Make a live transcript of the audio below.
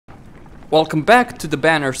Welcome back to the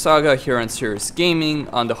banner Saga here on Serious Gaming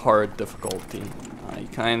on the hard difficulty. I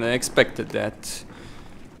kinda expected that,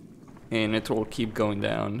 and it will keep going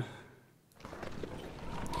down.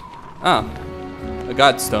 Ah, a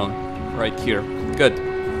godstone right here. Good.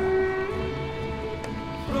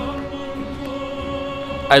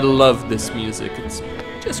 I love this music, it's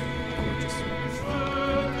just gorgeous.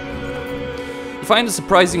 You find a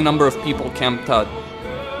surprising number of people camped out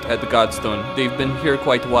at the godstone. They've been here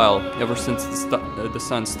quite a while, ever since the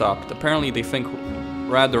sun stopped. Apparently they think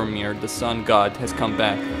Radomir, the sun god, has come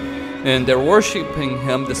back, and they're worshipping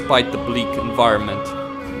him despite the bleak environment.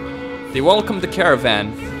 They welcome the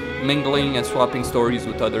caravan, mingling and swapping stories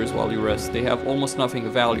with others while you rest. They have almost nothing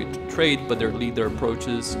of value to trade, but their leader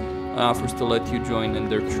approaches and offers to let you join in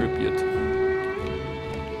their tribute.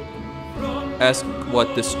 Ask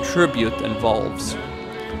what this tribute involves.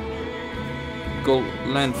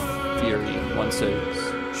 Lanfiri, one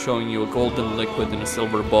says, showing you a golden liquid in a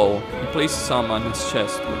silver bowl. He places some on his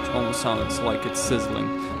chest, which almost sounds like it's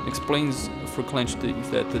sizzling. Explains for clenched teeth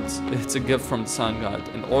that it's a gift from the sun god,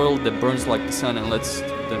 an oil that burns like the sun and lets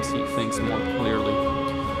them see things more clearly.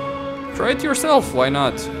 Try it yourself, why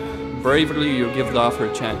not? Bravely, you give the offer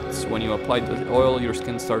a chance. When you apply the oil, your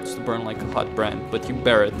skin starts to burn like a hot brand, but you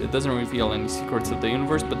bear it. It doesn't reveal any secrets of the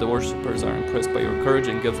universe, but the worshippers are impressed by your courage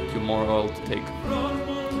and give you more oil to take.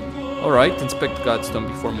 Alright, inspect the godstone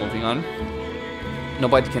before moving on.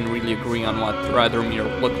 Nobody can really agree on what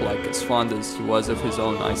Radomir looked like, as fond as he was of his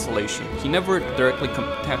own isolation. He never directly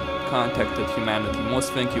contacted humanity.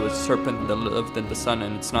 Most think he was a serpent that lived in the sun,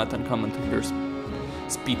 and it's not uncommon to hear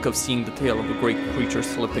speak of seeing the tail of a great creature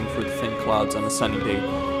slipping through the thin clouds on a sunny day.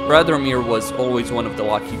 Radomir was always one of the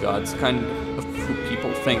lucky gods, kind of who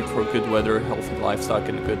people thanked for good weather, healthy livestock,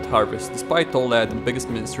 and a good harvest. Despite all that, the biggest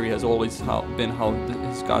mystery has always been how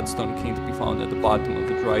his godstone came to be found at the bottom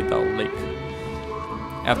of a dried out lake.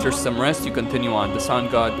 After some rest, you continue on. The sun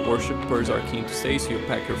god worshippers are keen to stay, so you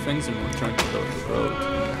pack your things and return to the road.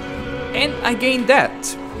 And I gained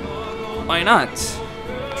that. Why not?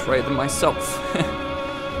 Try them myself.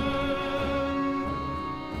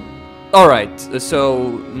 Alright, so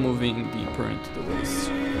moving deeper into the woods.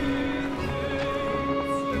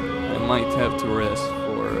 I might have to rest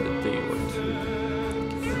for a day or two.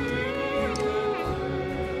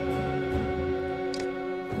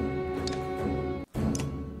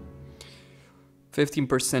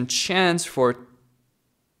 15% chance for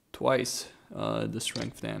twice the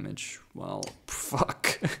strength damage. Well,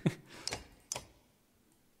 fuck.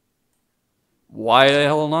 Why the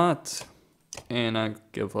hell not? And I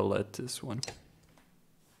give a let this one.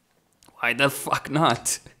 Why the fuck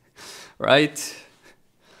not? Right?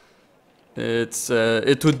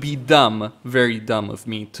 It would be dumb, very dumb of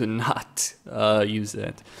me to not use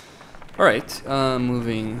that. Alright,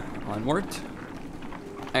 moving onward.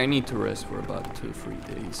 I need to rest for about 2 or 3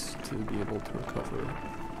 days to be able to recover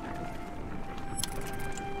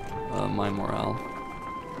my morale.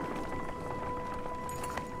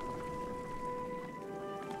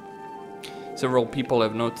 Several people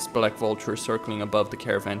have noticed black vultures circling above the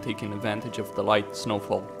caravan, taking advantage of the light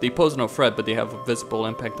snowfall. They pose no threat, but they have a visible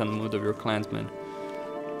impact on the mood of your clansmen.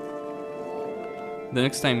 The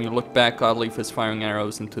next time you look back, Godleaf is firing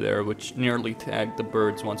arrows into the air, which nearly tagged the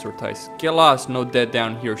birds once or twice. Get lost, no dead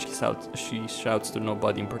down here, she shouts to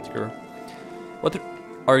nobody in particular. What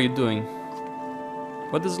are you doing?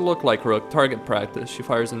 What does it look like, Rook? Target practice. She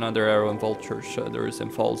fires another arrow and vulture shudders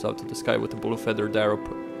and falls out to the sky with a blue feathered arrow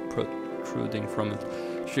protruding from it.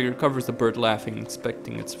 She recovers the bird, laughing,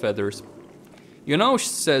 inspecting its feathers. You know, she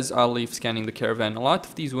says, Godleaf, scanning the caravan, a lot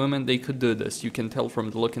of these women, they could do this. You can tell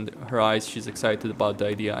from the look in her eyes she's excited about the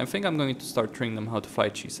idea. I think I'm going to start training them how to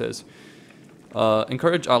fight, she says.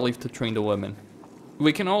 Encourage Godleaf to train the women.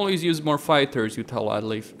 We can always use more fighters, you tell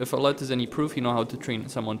Godleaf. If Alet is any proof, you know how to train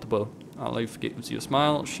someone to bow. Godleaf gives you a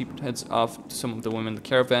smile. She heads off to some of the women in the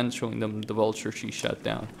caravan, showing them the vulture she shot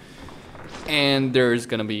down. And there's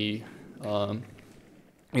gonna be,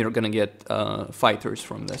 you're gonna get fighters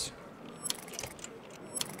from this.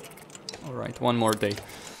 Alright, 1 more day.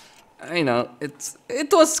 I know,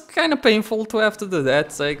 it was kind of painful to have to do that.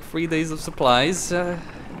 It's like 3 days of supplies,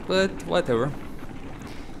 but whatever.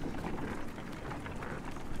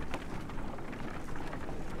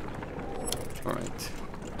 Alright,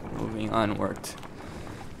 moving onward.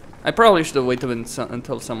 I probably should have waited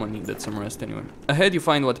until someone needed some rest anyway. Ahead you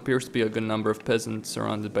find what appears to be a good number of peasants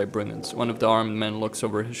surrounded by brigands. One of the armed men looks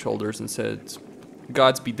over his shoulders and says,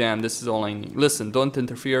 Gods be damned, this is all I need. Listen, don't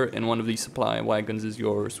interfere, and one of these supply wagons is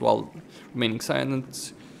yours. While remaining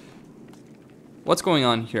silent, what's going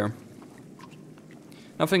on here?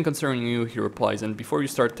 Nothing concerning you, he replies, and before you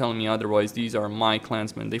start telling me otherwise, these are my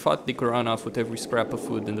clansmen. They thought they could run off with every scrap of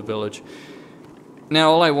food in the village.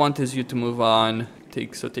 Now all I want is you to move on.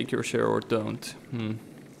 Take your share or don't.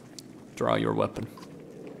 Draw your weapon.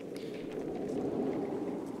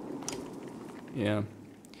 Yeah.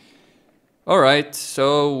 Alright,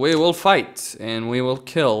 so we will fight, and we will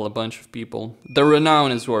kill a bunch of people. The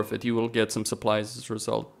renown is worth it. You will get some supplies as a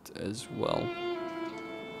result as well.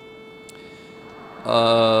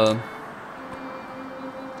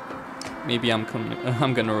 Maybe I'm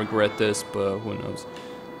gonna regret this, but who knows.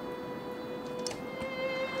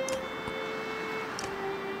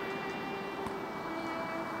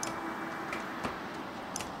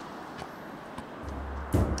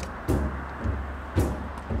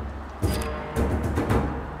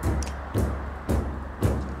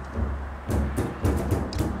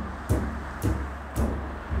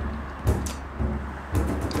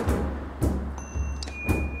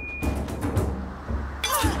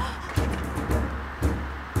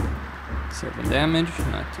 Damage,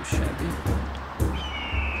 not too shabby.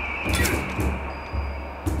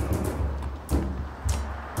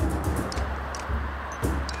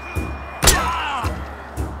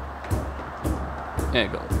 There you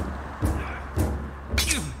go.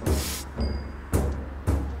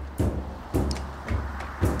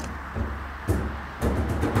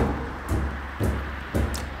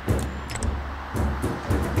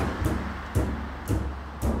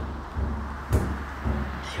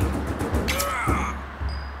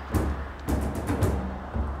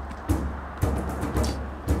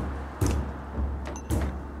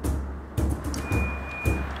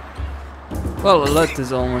 Well, a lot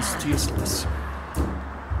is almost useless.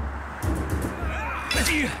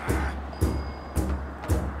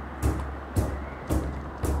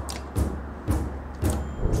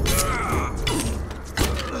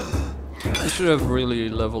 I should have really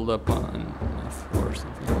leveled up on F or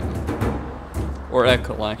something. Or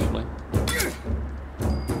Echo, actually.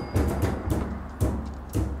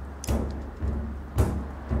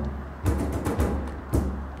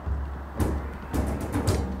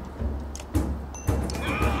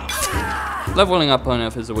 Leveling up on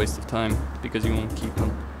F is a waste of time, because you won't keep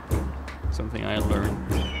them. Something I learned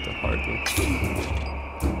the hard way.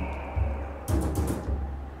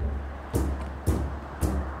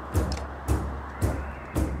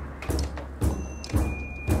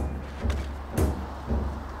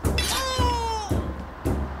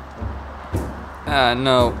 Ah,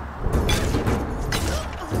 no.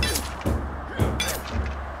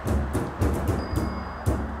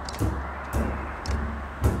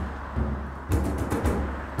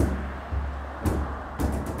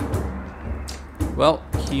 Well,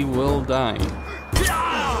 he will die.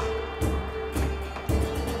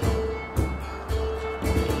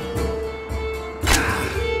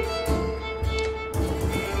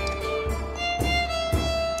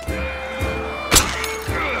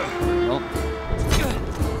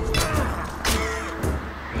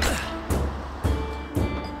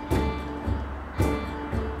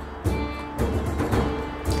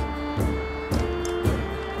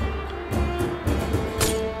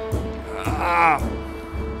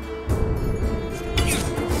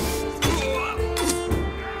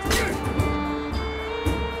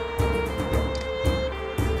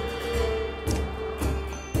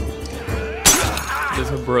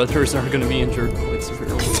 Her brothers are gonna be injured quite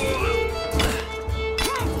severely.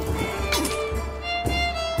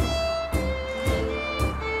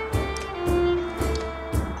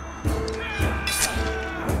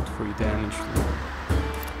 Free damage.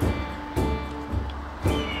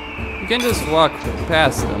 You can just walk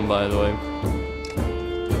past them, by the way.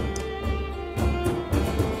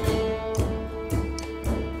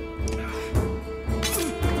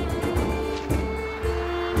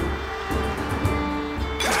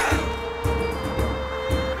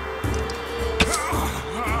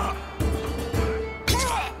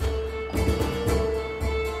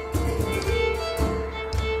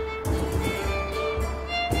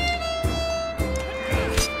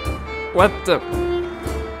 What the?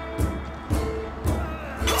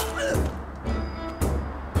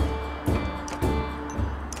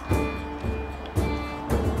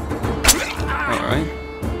 Alright.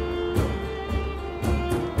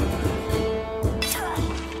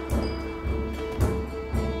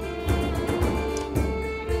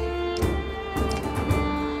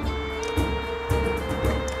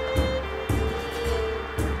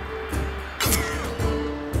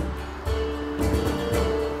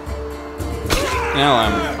 Now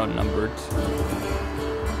I'm outnumbered.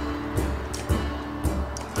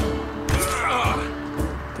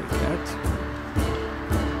 Take that.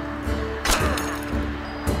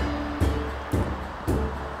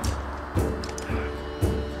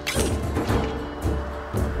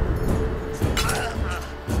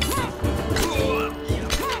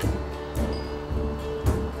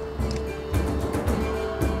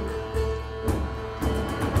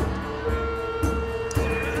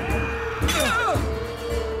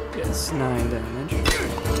 That's 9 damage.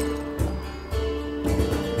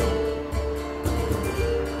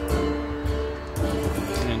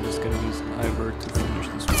 And I'm just gonna use Ivor to finish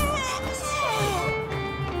this one off.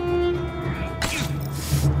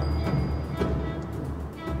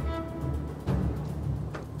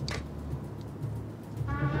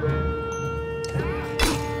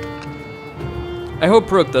 I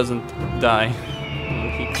hope Rook doesn't die.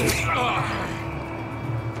 He could.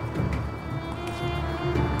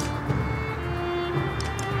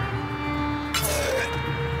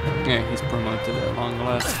 Yeah, he's promoted at long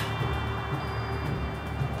last.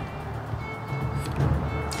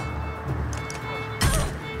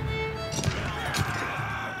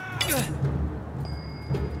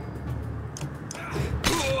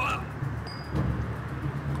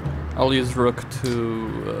 I'll use Rook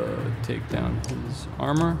to take down his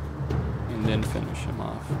armor and then finish him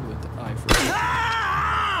off with Ivor.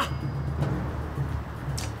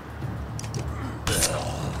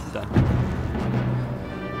 Done.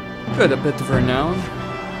 Good, a bit of renown.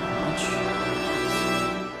 Much.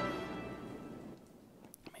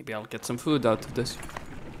 Maybe I'll get some food out of this.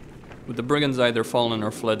 With the brigands either fallen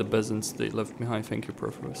or fled the peasants they left behind, thank you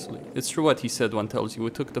profusely. It's true what he said, one tells you. We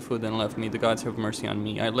took the food and left me. The gods have mercy on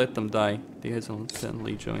me. I let them die. They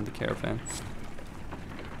hesitantly joined the caravan.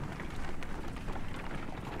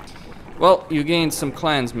 Well, you gained some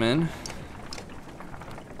clansmen.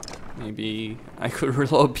 Maybe I could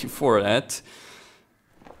reload before that.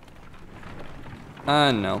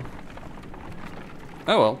 No.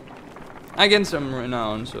 Oh well. I gained some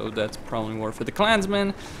renown, so that's probably worth it. The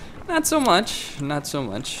clansmen, not so much. Not so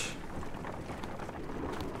much.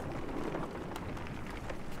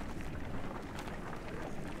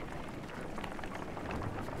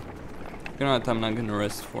 You know what? I'm not gonna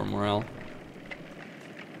rest for morale.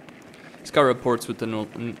 Scar reports with the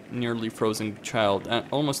nearly frozen child.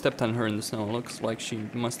 Almost stepped on her in the snow. Looks like she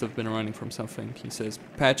must have been running from something. He says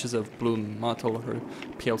patches of blue mottle her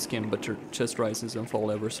pale skin, but her chest rises and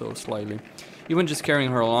falls ever so slightly. Even just carrying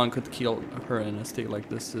her along could kill her in a state like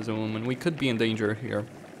this as a woman. We could be in danger here.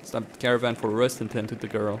 Stop the caravan for rest and tend to the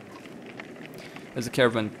girl. As the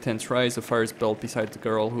caravan tents rise, a fire is built beside the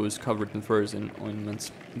girl, who is covered in furs and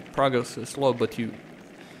ointments. Progress is slow, but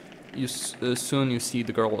soon you see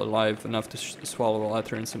the girl alive enough to swallow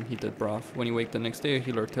water and some heated broth. When you wake the next day, a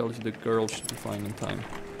healer tells you the girl should be fine in time.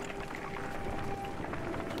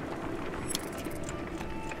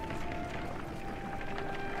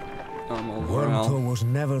 Wormtow was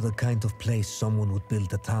never the kind of place someone would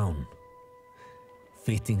build a town.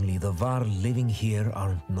 Fittingly, the Varl living here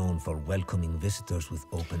aren't known for welcoming visitors with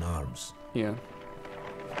open arms. Yeah.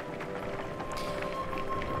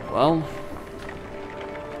 Well...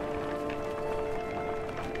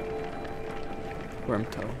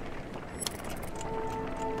 Wormtow.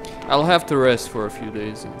 I'll have to rest for a few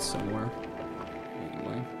days in somewhere.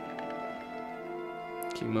 Anyway.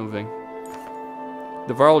 Keep moving.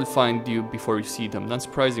 The Varl will find you before you see them. Not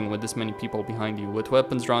surprising with this many people behind you. With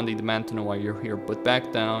weapons drawn, they demand to know why you're here. But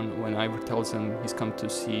back down when Ivor tells him he's come to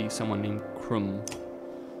see someone named Krum.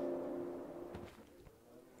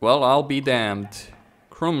 Well, I'll be damned.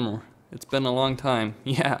 Krum. It's been a long time.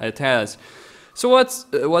 Yeah, it has. So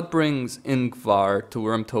what brings Ingvar to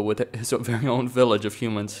Wormtow with his very own village of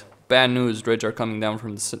humans? Bad news, Dredge are coming down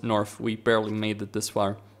from the north. We barely made it this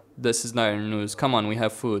far. This is not news. Come on, we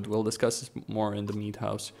have food. We'll discuss this more in the meat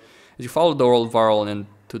house. As you follow the old Varl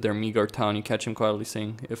into their meager town, you catch him quietly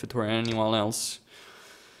saying, if it were anyone else.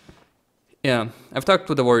 Yeah, I've talked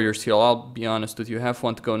with the warriors here. I'll be honest with you. Have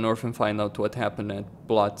want to go north and find out what happened at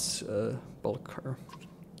Blott's Bulkar.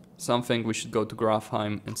 Some think we should go to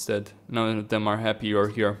Grafheim instead. None of them are happy you're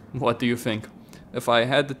here. What do you think? If I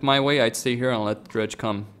had it my way, I'd stay here and let Dredge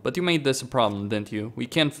come. But you made this a problem, didn't you? We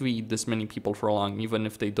can't feed this many people for long, even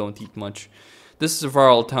if they don't eat much. This is a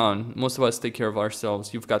Varl town. Most of us take care of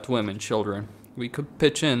ourselves. You've got women, children. We could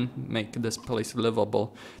pitch in, make this place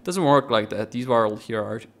livable. It doesn't work like that. These Varl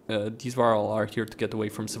are here to get away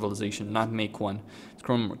from civilization, not make one.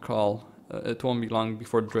 Scrum recall. It won't be long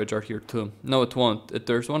before the Dredge are here too. No, it won't. If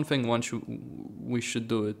there's one thing we should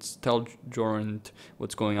do, it's tell Jorund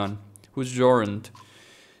what's going on. Who's Jorund?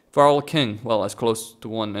 Varl King. Well, as close to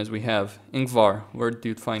one as we have. Ingvar, where do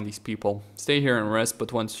you find these people? Stay here and rest,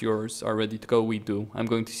 but once yours are ready to go, we do. I'm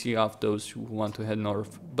going to see off those who want to head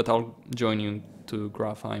north, but I'll join you to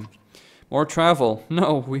Grafheim. More travel?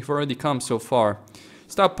 No, we've already come so far.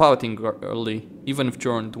 Stop pouting, girlie. Even if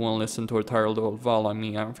Jorund won't listen to a tired old Val on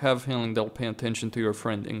me, I have a feeling they'll pay attention to your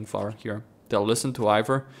friend Ingvar here. They'll listen to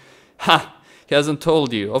Ivor? Ha! He hasn't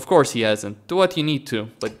told you. Of course he hasn't. Do what you need to,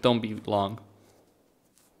 but don't be long.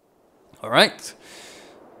 Alright.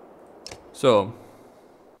 So,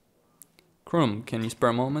 Krum, can you spare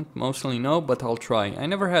a moment? Mostly no, but I'll try. I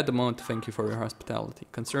never had a moment to thank you for your hospitality.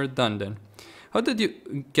 Consider it done then. How did you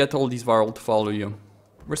get all these Varl to follow you?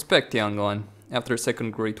 Respect, young one. After the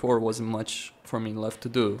Second Great War, wasn't much for me left to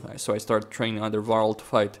do, so I started training other Varl to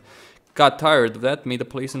fight. Got tired of that, made a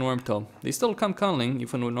place in Wormtail. They still come calling,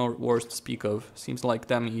 even with no wars to speak of. Seems like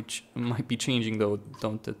them each might be changing though,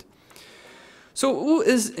 don't it? So who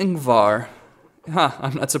is Ingvar? Ha,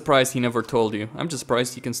 I'm not surprised he never told you. I'm just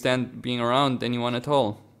surprised he can stand being around anyone at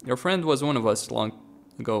all. Your friend was one of us long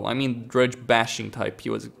ago. I mean, dredge bashing type. He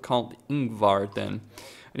was called Ingvar then.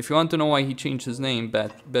 And if you want to know why he changed his name,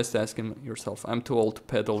 best ask him yourself. I'm too old to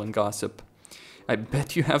peddle and gossip. I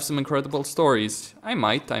bet you have some incredible stories. I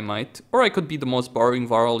might. Or I could be the most boring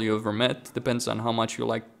Varl you ever met. Depends on how much you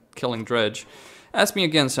like killing dredge. Ask me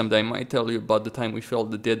again someday. I might tell you about the time we filled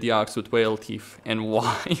the dead ox with whale teeth. And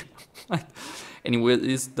why. Anyway,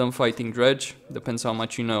 is them fighting dredge? Depends how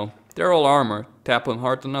much you know. They're all armor. Tap them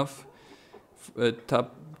hard enough.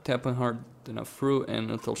 Tap them hard enough through and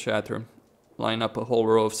it'll shatter. Line up a whole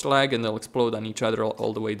row of slag and they'll explode on each other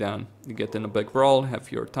all the way down. You get in a big brawl,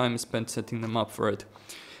 half your time is spent setting them up for it.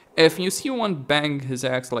 If you see one bang his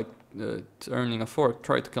axe like turning a fork,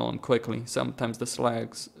 try to kill him quickly. Sometimes the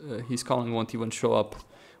slags he's calling won't even show up.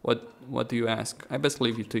 What do you ask? I best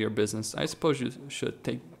leave you to your business. I suppose you should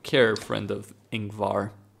take care, friend of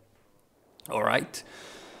Ingvar. Alright.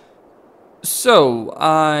 So,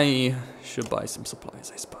 I should buy some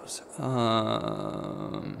supplies, I suppose.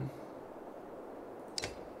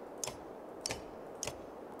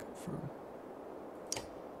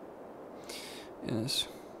 Yes.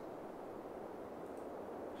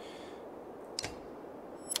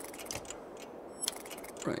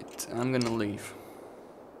 Right, I'm gonna leave.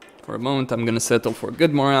 For a moment, I'm gonna settle for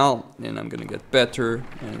good morale, and I'm gonna get better.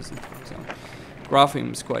 So,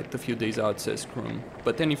 Grafim's quite a few days out, says Krum.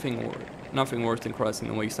 But nothing worse than crossing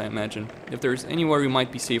the waste, I imagine. If there's anywhere you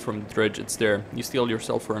might be safe from the dredge, it's there. You steel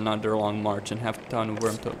yourself for another long march, and half the town of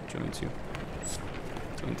Wormtail joins you.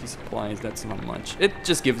 20 supplies, that's not much. It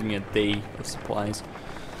just gives me a day of supplies,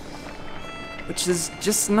 which is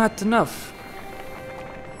just not enough.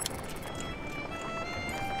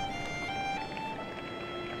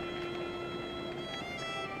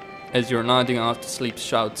 As you're nodding off to sleep,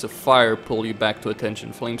 shouts of fire pull you back to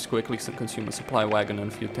attention. Flames quickly consume a supply wagon and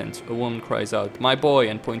a few tents. A woman cries out, "My boy!"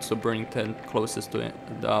 and points to a burning tent closest to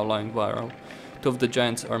the outlying Varl. Two of the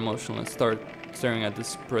giants are motionless, staring at the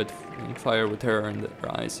spread fire with terror in their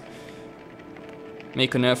eyes.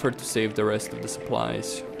 Make an effort to save the rest of the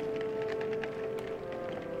supplies.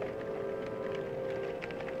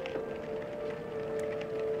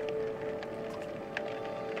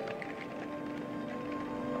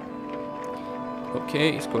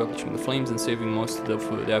 Okay, squelching the flames and saving most of the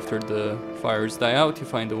food. After the fires die out, you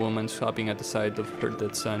find a woman sobbing at the side of her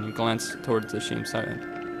dead son. You glance towards the shame side.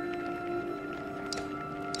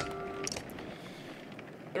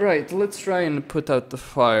 Right, let's try and put out the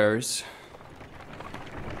fires.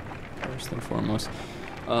 First and foremost.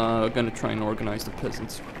 I'm gonna try and organize the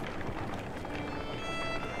peasants.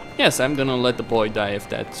 Yes, I'm gonna let the boy die if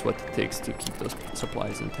that's what it takes to keep those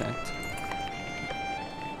supplies intact.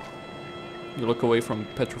 You look away from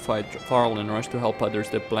petrified Varl and rush to help others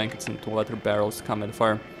dip blankets into water barrels, come at the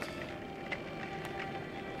fire.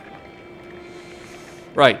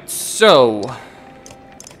 Right, so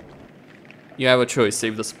you have a choice: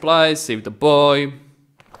 save the supplies, save the boy,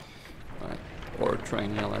 right, or try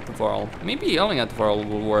and yell at the Varl. Maybe yelling at the Varl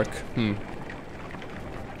will work.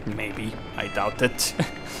 Maybe. I doubt it.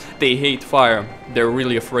 They hate fire. They're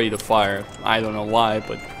really afraid of fire. I don't know why,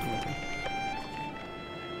 but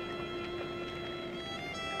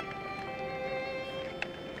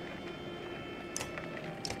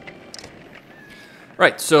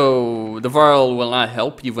right, so the Varl will not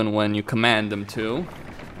help even when you command them to.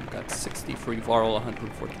 We've got 63 Varl,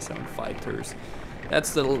 147 fighters.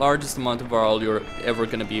 That's the largest amount of Varl you're ever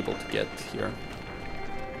going to be able to get here.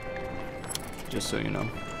 Just so you know.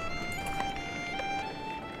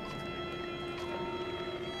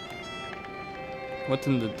 What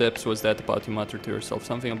in the depths was that about, you muttered to yourself?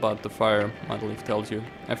 Something about the fire, Mudleaf tells you.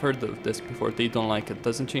 I've heard of this before, they don't like it.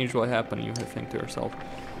 Doesn't change what happened, you think to yourself.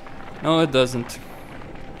 No, it doesn't.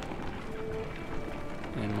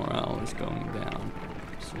 And morale is going down,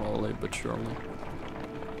 slowly but surely.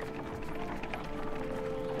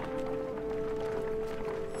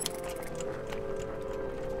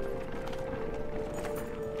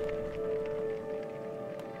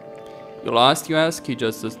 You lost, you ask? He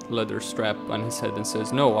adjusts the leather strap on his head and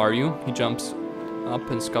says, "No, are you?" He jumps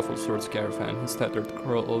up and scuffles towards Caravan, his tattered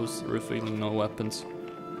clothes revealing no weapons.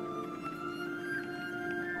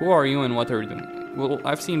 Who are you and what are you doing? Well,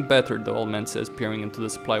 I've seen better, the old man says, peering into the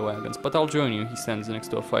supply wagons. But I'll join you. He stands next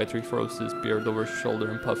to a fighter. He throws his beard over his shoulder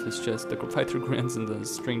and puffs his chest. The fighter grins and the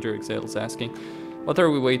stranger exhales, asking, what are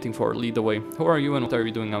we waiting for? Lead the way. Who are you and what are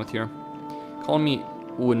you doing out here? Call me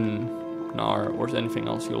Unnar or anything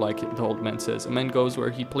else you like, the old man says. A man goes where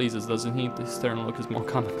he pleases, doesn't he? His stern look is more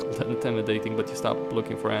comical than intimidating, but you stop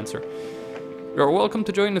looking for answer. You're welcome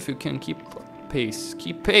to join if you can. Keep pace.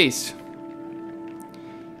 Keep pace!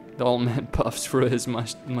 The old man puffs through his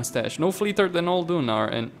mustache. No fleeter than old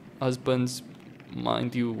Unnar, and husbands,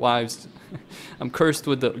 mind you, wives. I'm cursed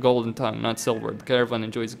with the golden tongue, not silver. The caravan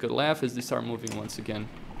enjoys a good laugh as they start moving once again.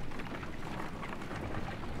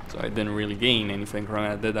 So I didn't really gain anything from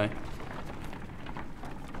that, did I?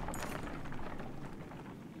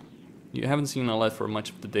 You haven't seen Alette for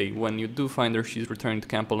much of the day. When you do find her, she's returning to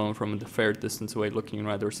camp alone from a fair distance away, looking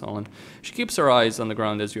rather sullen. She keeps her eyes on the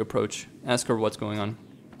ground as you approach. Ask her what's going on.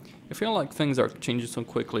 I feel like things are changing so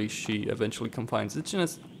quickly, she eventually confides. It's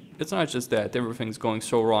not just that, everything's going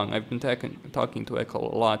so wrong. I've been talking to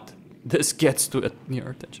Eckel a lot. This gets to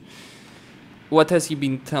your attention. What has he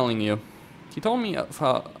been telling you? He told me of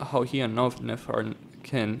how he and Onef are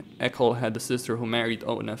kin. Eckel had a sister who married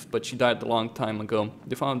Onef, but she died a long time ago.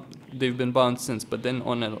 They've been bound since, but then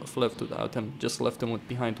Onef left without him, just left him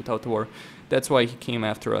behind without war. That's why he came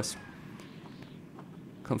after us.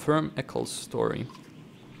 Confirm Eckel's story.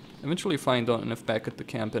 Eventually find Onef back at the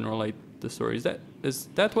camp and relate the story. Is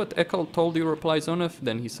that what Eckel told you, replies Onef?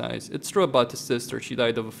 Then he sighs. It's true about his sister. She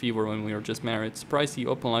died of a fever when we were just married. Surprised he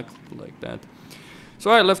opened like that.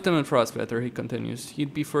 So I left him in Frostbatter, he continues.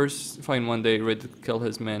 He'd be fine one day, ready to kill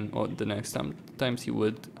his men, or the next times he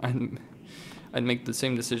would. I'd make the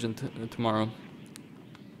same decision tomorrow.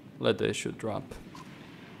 Let the issue drop.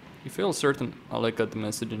 You feel certain Alec got the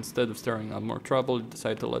message. Instead of stirring up more trouble, you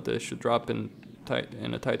decide to let the issue drop in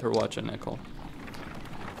a tighter watch on Eckel.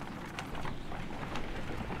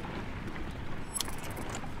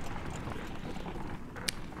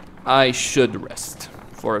 I should rest.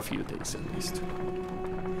 For a few days at least.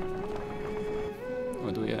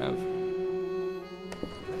 What do we have?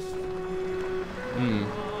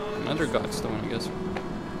 Another Godstone, I guess.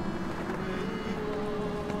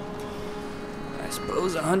 I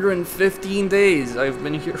suppose 115 days. I've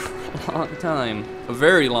been here for a long time. A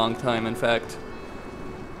very long time, in fact.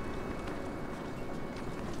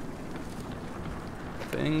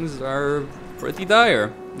 Things are pretty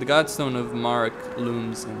dire. The Godstone of Mark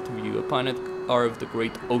looms into view. Upon it are of the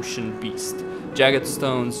great ocean beast. Jagged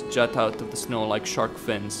stones jut out of the snow like shark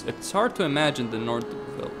fins. It's hard to imagine the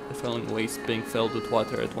north-felling waste being filled with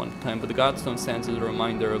water at one time, but the Godstone stands as a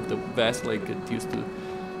reminder of the vast lake it used to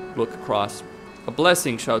look across. A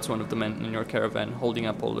blessing, shouts one of the men in your caravan, holding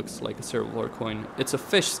up what looks like a silver coin. It's a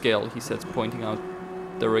fish scale, he says, pointing out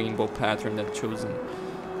the rainbow pattern that shows in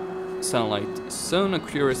sunlight. Soon a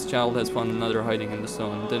curious child has found another hiding in the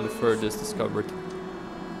stone, then the third is discovered.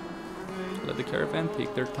 Let the caravan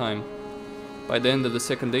take their time. By the end of the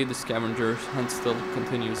second day, the scavenger hunt still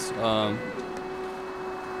continues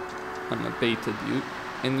unabated.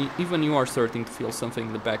 Even you are starting to feel something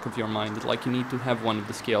in the back of your mind, like you need to have one of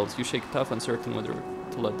the scales. You shake it off, uncertain whether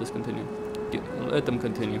to let this continue. Let them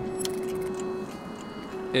continue.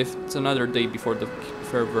 If it's another day before the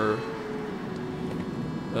fervor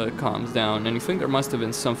calms down, and you think there must have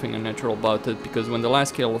been something unnatural about it, because when the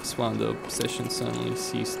last scale was found, the possession suddenly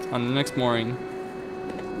ceased. On the next morning,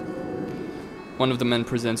 one of the men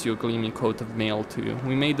presents you a gleaming coat of mail to you.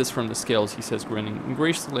 We made this from the scales, he says, grinning. You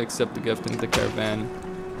graciously accept the gift into the caravan.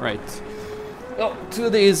 Right. Well, 2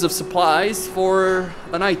 days of supplies for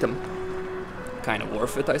an item. Kind of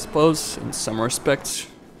worth it, I suppose, in some respects.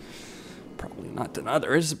 Probably not in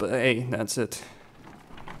others, but hey, that's it.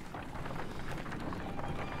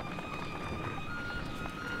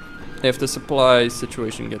 If the supply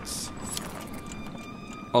situation gets...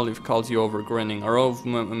 Olive calls you over, grinning. A row of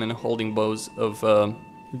women holding bows of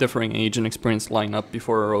differing age and experience line up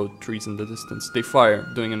before a row of trees in the distance. They fire,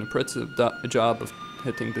 doing an impressive job of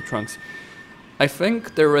hitting the trunks. I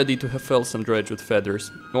think they're ready to fill some dredge with feathers.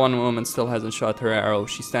 One woman still hasn't shot her arrow.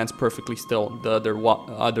 She stands perfectly still. The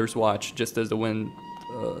others watch, just as the wind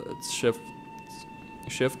shifts.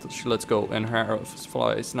 She lets go, and her arrow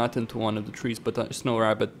flies not into one of the trees, but a snow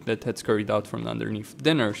rabbit that had scurried out from underneath.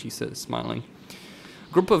 Dinner, she says, smiling.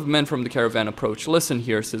 A group of men from the caravan approach. Listen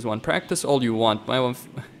here, says one. Practice all you want. My one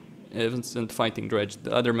isn't fighting dredge.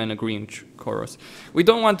 The other men agree in chorus. We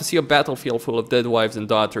don't want to see a battlefield full of dead wives and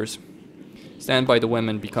daughters. stand by the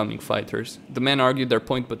women becoming fighters. The men argued their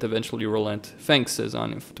point but eventually relent. Thanks, says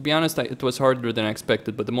Anif. To be honest, it was harder than I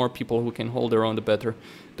expected, but the more people who can hold their own, the better.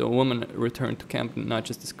 The women returned to camp not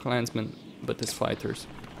just as clansmen, but as fighters.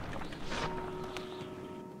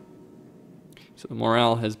 So the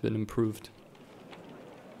morale has been improved.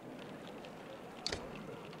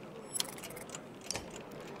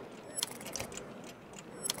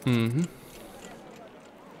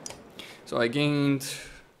 So I gained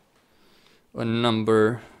a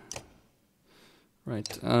number.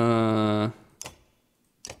 Right.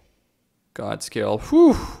 God scale.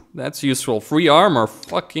 Whew. That's useful. Free armor.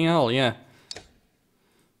 Fucking hell, yeah.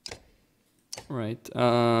 Right.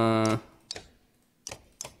 Can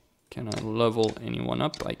I level anyone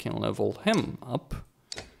up? I can level him up.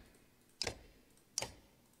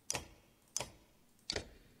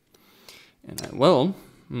 And I will.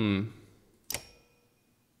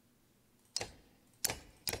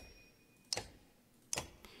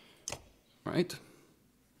 Right.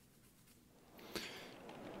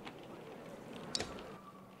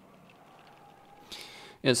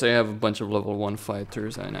 Yes, I have a bunch of level 1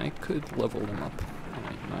 fighters and I could level them up.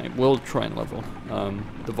 I will try and level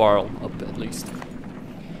the Varl up at least.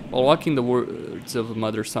 While walking, the words of a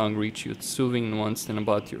mother song reach you. It's soothing and nuanced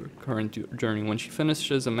about your current journey. When she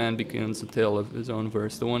finishes, a man begins a tale of his own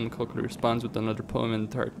verse. The one quickly responds with another poem,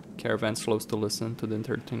 and the caravan slows to listen to the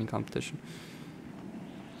entertaining competition.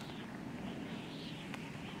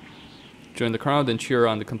 Join the crowd and cheer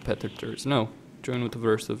on the competitors. No, join with a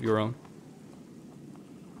verse of your own.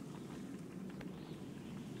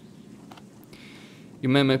 You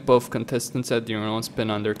mimic both contestants, add your own spin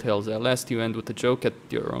on their tales. At last you end with a joke at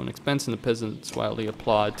your own expense and the peasants wildly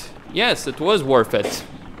applaud. Yes, it was worth it.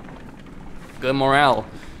 Good morale.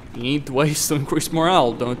 You need ways to increase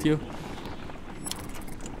morale, don't you?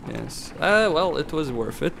 Yes. Well, it was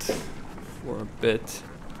worth it. For a bit.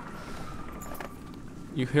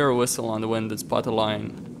 You hear a whistle on the wind and spot a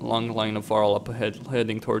long line of Varl up ahead,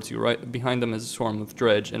 heading towards you. Right behind them is a swarm of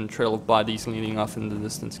dredge and a trail of bodies leading off in the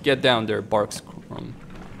distance. Get down there, barks Crum.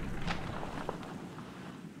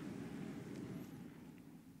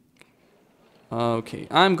 Okay,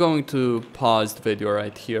 I'm going to pause the video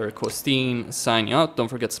right here. Costin signing out. Don't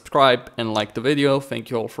forget to subscribe and like the video. Thank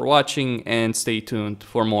you all for watching and stay tuned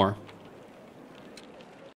for more.